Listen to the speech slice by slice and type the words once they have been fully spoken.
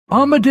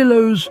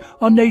Armadillos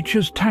are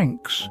nature's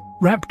tanks,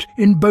 wrapped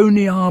in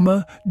bony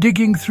armor,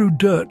 digging through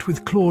dirt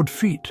with clawed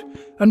feet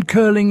and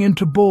curling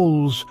into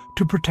balls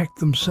to protect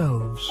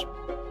themselves.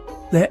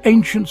 They're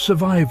ancient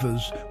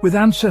survivors with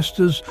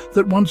ancestors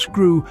that once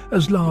grew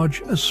as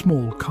large as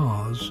small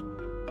cars.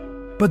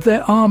 But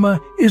their armor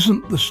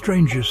isn't the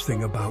strangest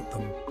thing about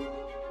them,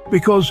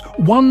 because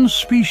one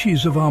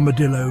species of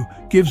armadillo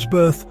gives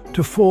birth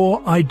to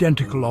 4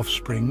 identical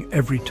offspring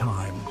every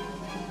time.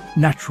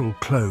 Natural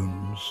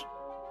clones.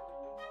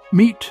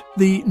 Meet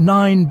the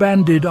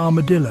 9-banded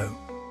armadillo.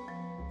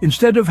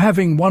 Instead of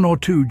having 1 or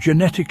 2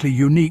 genetically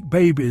unique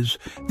babies,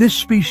 this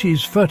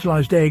species'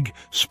 fertilized egg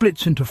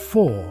splits into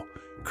 4,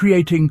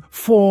 creating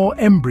 4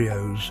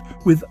 embryos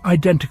with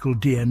identical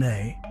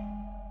DNA.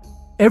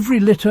 Every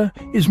litter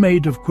is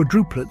made of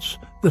quadruplets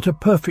that are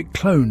perfect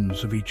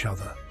clones of each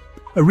other,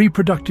 a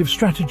reproductive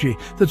strategy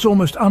that's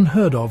almost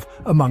unheard of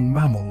among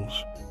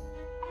mammals.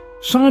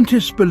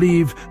 Scientists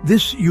believe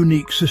this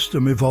unique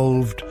system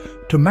evolved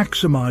to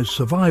maximize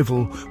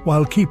survival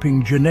while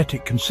keeping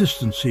genetic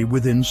consistency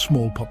within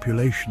small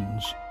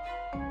populations.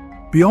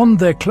 Beyond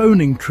their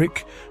cloning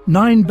trick,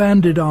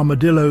 9-banded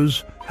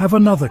armadillos have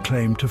another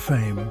claim to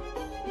fame.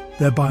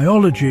 Their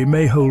biology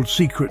may hold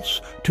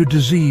secrets to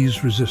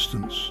disease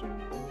resistance.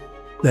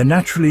 They're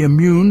naturally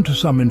immune to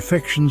some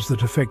infections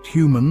that affect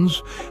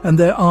humans, and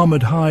their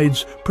armored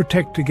hides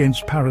protect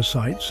against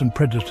parasites and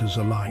predators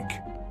alike.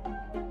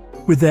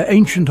 With their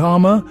ancient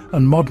armor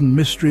and modern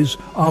mysteries,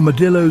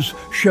 armadillos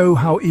show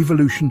how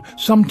evolution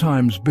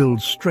sometimes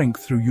builds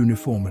strength through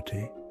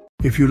uniformity.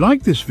 If you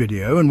like this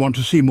video and want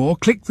to see more,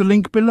 click the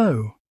link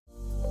below.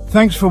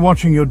 Thanks for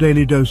watching your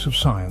daily dose of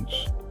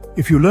science.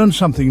 If you learned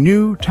something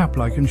new, tap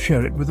like and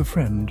share it with a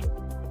friend.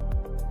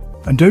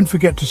 And don't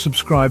forget to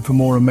subscribe for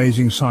more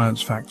amazing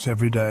science facts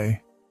every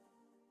day.